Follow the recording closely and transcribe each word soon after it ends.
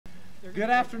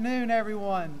Good afternoon,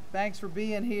 everyone. Thanks for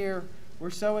being here. We're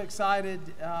so excited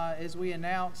as we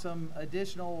announce some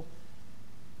additional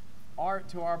art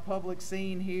to our public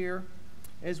scene here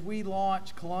as we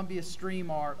launch Columbia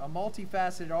Stream Art, a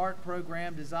multifaceted art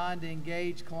program designed to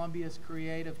engage Columbia's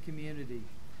creative community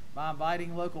by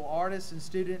inviting local artists and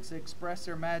students to express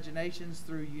their imaginations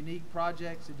through unique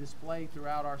projects to display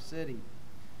throughout our city.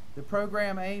 The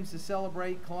program aims to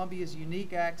celebrate Columbia's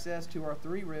unique access to our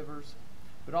three rivers,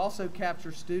 but also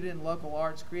capture student and local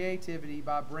arts creativity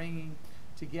by bringing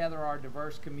together our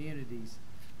diverse communities.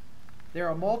 There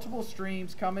are multiple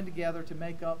streams coming together to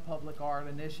make up Public Art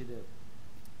Initiative.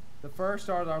 The first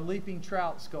are our leaping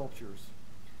trout sculptures.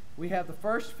 We have the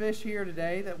first fish here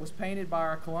today that was painted by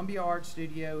our Columbia Art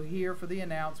Studio here for the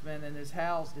announcement and is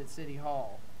housed at City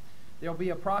Hall. There will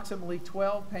be approximately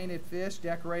 12 painted fish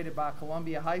decorated by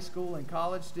Columbia High School and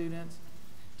college students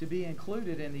to be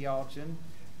included in the auction.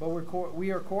 But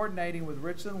we are coordinating with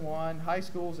Richland One, high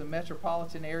schools and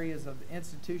metropolitan areas of the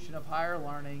Institution of Higher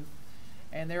Learning,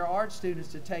 and their art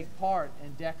students to take part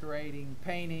in decorating,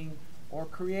 painting, or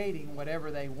creating whatever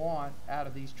they want out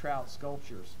of these trout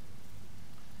sculptures.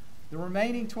 The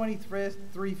remaining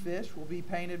 23 fish will be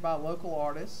painted by local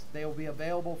artists. They will be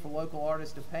available for local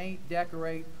artists to paint,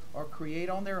 decorate, or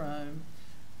create on their own,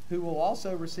 who will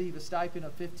also receive a stipend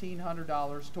of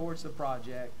 $1,500 towards the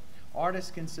project.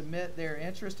 Artists can submit their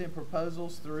interest and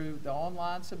proposals through the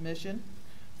online submission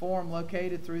form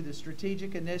located through the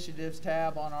Strategic Initiatives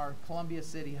tab on our Columbia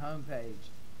City homepage.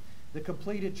 The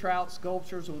completed trout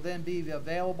sculptures will then be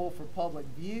available for public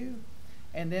view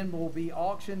and then will be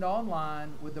auctioned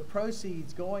online with the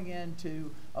proceeds going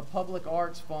into a public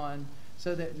arts fund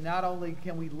so that not only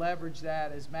can we leverage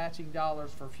that as matching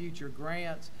dollars for future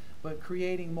grants, but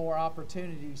creating more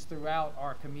opportunities throughout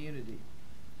our community.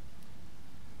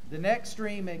 The next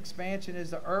stream expansion is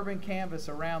the urban canvas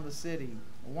around the city.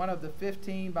 One of the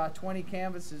 15 by 20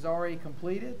 canvases is already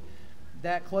completed.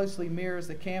 That closely mirrors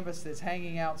the canvas that's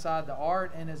hanging outside the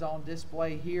art and is on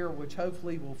display here, which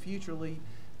hopefully will futurely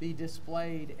be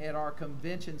displayed at our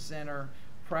convention center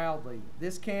proudly.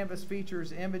 This canvas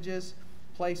features images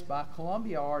placed by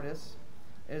Columbia artists,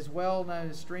 as well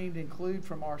known as streamed include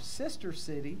from our sister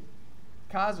city,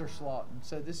 Kaiserslautern.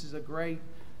 So this is a great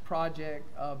project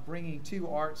of bringing two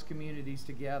arts communities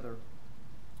together.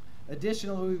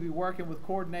 Additionally, we'll be working with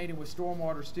coordinating with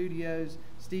Stormwater Studios,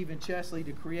 Stephen Chesley,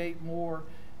 to create more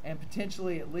and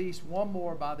potentially at least one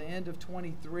more by the end of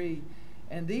 23.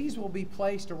 And these will be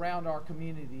placed around our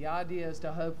community. The idea is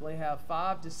to hopefully have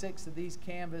 5 to 6 of these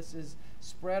canvases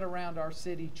spread around our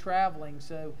city traveling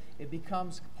so it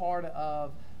becomes part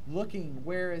of looking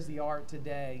where is the art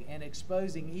today and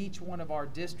exposing each one of our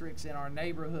districts and our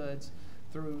neighborhoods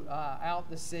throughout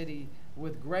the city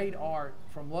with great art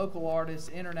from local artists,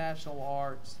 international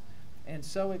arts, and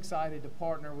so excited to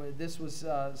partner with. This was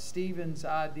Stephen's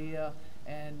idea,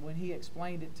 and when he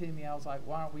explained it to me, I was like,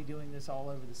 why aren't we doing this all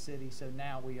over the city? So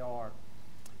now we are.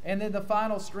 And then the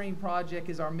final stream project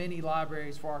is our mini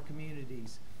libraries for our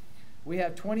communities. We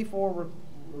have 24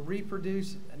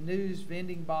 reproduced news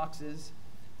vending boxes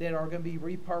that are going to be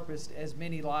repurposed as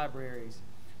mini libraries.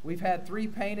 We've had 3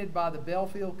 painted by the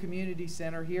Belfield Community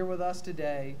Center here with us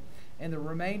today, and the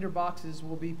remainder boxes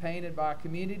will be painted by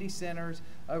community centers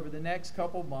over the next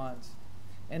couple months.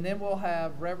 And then we'll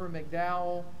have Reverend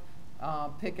McDowell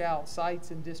pick out sites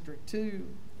in District 2.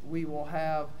 We will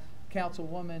have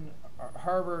Councilwoman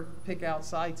Herbert pick out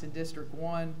sites in District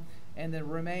 1, and the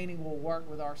remaining will work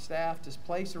with our staff to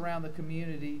place around the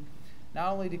community,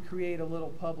 not only to create a little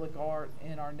public art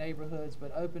in our neighborhoods,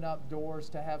 but open up doors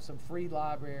to have some free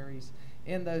libraries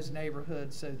in those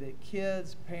neighborhoods so that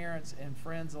kids, parents, and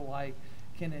friends alike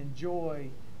can enjoy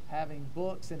having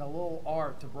books and a little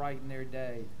art to brighten their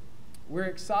day. We're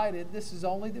excited. This is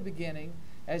only the beginning.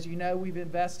 As you know, we've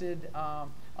invested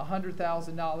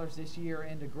 $100,000 this year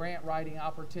into grant writing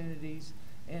opportunities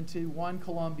into One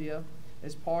Columbia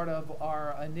as part of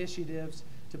our initiatives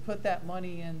to put that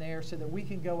money in there so that we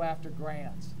can go after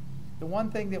grants. The one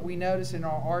thing that we notice in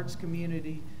our arts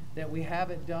community that we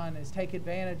haven't done is take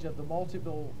advantage of the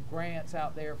multiple grants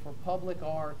out there for public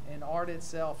art and art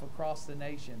itself across the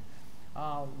nation.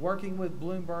 Working with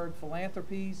Bloomberg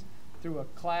Philanthropies through a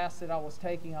class that I was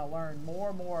taking, I learned more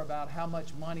and more about how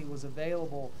much money was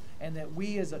available and that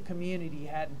we as a community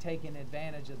hadn't taken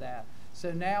advantage of that.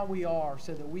 So now we are,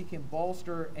 so that we can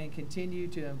bolster and continue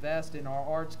to invest in our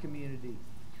arts community.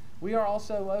 We are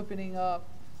also opening up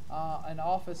an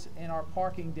office in our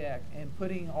parking deck and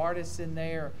putting artists in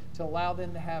there to allow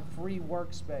them to have free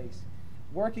workspace.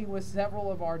 Working with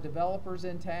several of our developers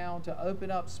in town to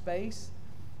open up space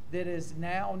that is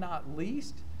now not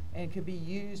leased, and could be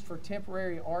used for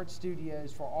temporary art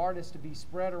studios for artists to be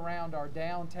spread around our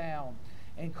downtown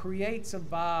and create some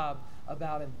vibe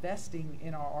about investing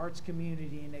in our arts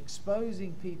community and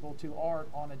exposing people to art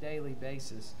on a daily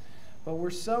basis. But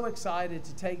we're so excited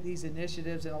to take these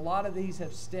initiatives, and a lot of these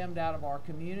have stemmed out of our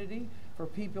community for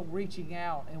people reaching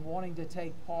out and wanting to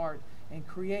take part and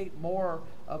create more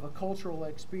of a cultural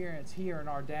experience here in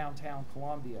our downtown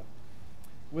Columbia.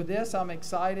 With this, I'm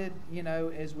excited,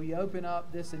 as we open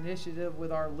up this initiative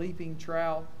with our leaping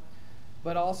trout,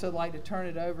 but also like to turn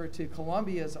it over to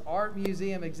Columbia's Art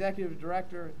Museum Executive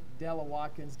Director, Della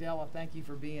Watkins. Della, thank you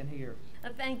for being here.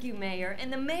 Thank you, Mayor.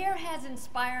 And the Mayor has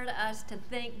inspired us to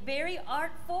think very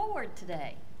art forward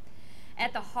today.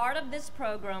 At the heart of this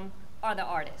program are the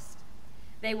artists.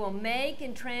 They will make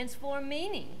and transform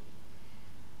meaning.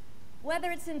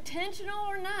 Whether it's intentional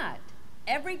or not,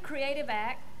 every creative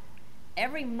act,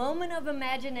 every moment of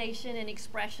imagination and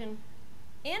expression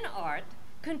in art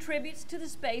contributes to the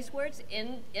space where it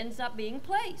ends up being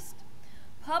placed.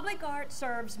 Public art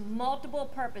serves multiple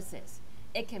purposes.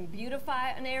 It can beautify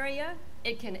an area,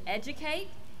 it can educate,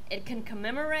 it can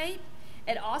commemorate,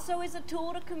 it also is a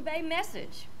tool to convey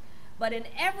message. But in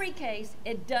every case,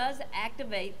 it does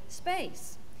activate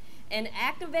space. In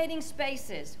activating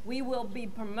spaces, we will be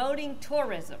promoting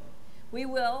tourism. We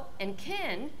will and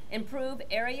can improve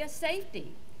area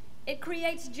safety. It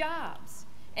creates jobs,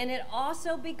 and it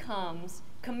also becomes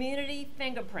community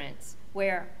fingerprints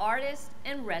where artists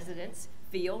and residents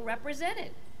feel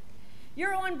represented.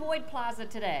 You're on Boyd Plaza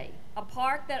today, a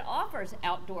park that offers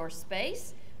outdoor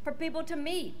space for people to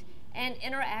meet and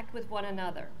interact with one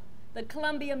another. The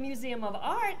Columbia Museum of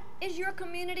Art is your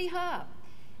community hub.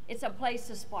 It's a place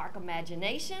to spark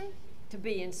imagination, to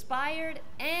be inspired,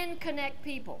 and connect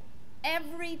people.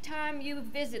 Every time you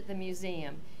visit the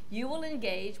museum, you will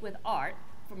engage with art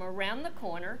from around the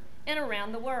corner and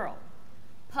around the world.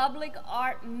 Public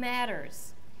art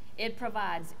matters. It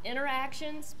provides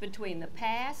interactions between the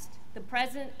past, the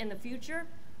present, and the future.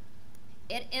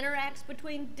 It interacts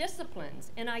between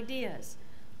disciplines and ideas.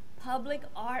 Public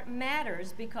art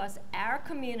matters because our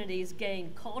communities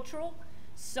gain cultural,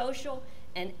 social,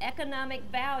 and economic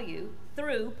value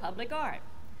through public art.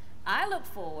 I look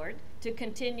forward to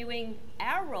continuing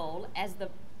our role as the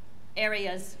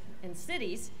areas and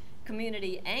cities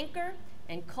community anchor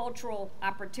and cultural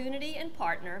opportunity and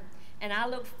partner, and I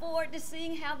look forward to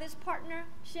seeing how this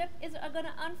partnership is going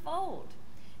to unfold.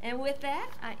 And with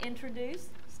that, I introduce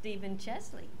Stephen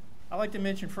Chesley. I'd like to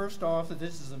mention first off that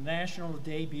this is a national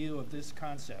debut of this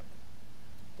concept,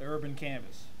 the urban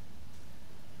canvas.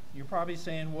 You're probably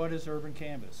saying, what is urban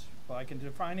canvas? Well, I can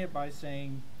define it by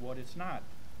saying what it's not.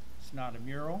 It's not a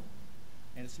mural,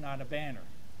 and it's not a banner.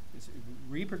 It's a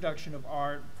reproduction of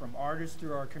art from artists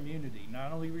through our community,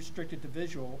 not only restricted to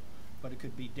visual, but it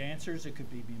could be dancers, it could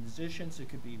be musicians, it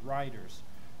could be writers.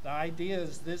 The idea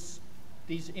is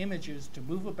these images to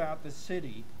move about the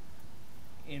city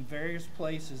in various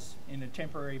places in a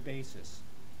temporary basis.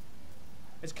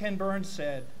 As Ken Burns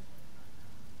said,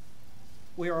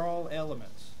 we are all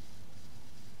elements,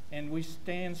 and we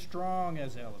stand strong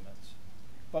as elements,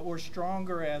 but we're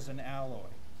stronger as an alloy.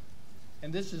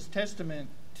 And this is testament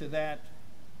to that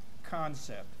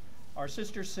concept. Our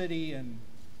sister city, and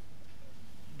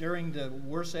during the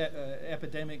worst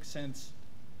epidemic since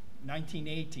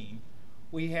 1918,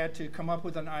 we had to come up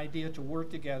with an idea to work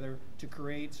together to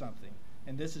create something.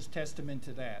 And this is testament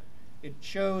to that. It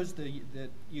shows that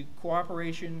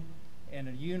cooperation and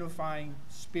a unifying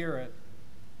spirit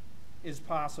is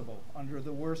possible under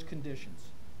the worst conditions.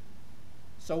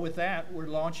 So with that, we're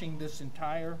launching this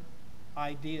entire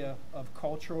idea of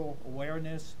cultural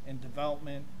awareness and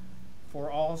development for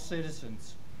all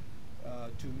citizens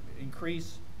to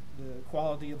increase the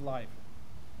quality of life.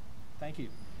 Thank you.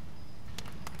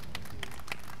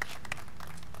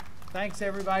 Thanks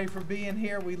everybody for being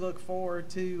here. We look forward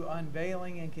to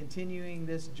unveiling and continuing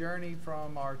this journey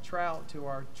from our trout to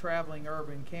our traveling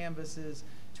urban canvases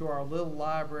to our little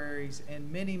libraries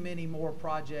and many, many more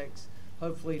projects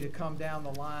hopefully to come down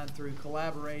the line through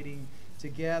collaborating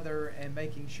together and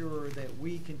making sure that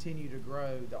we continue to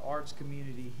grow the arts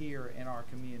community here in our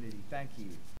community. Thank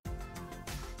you.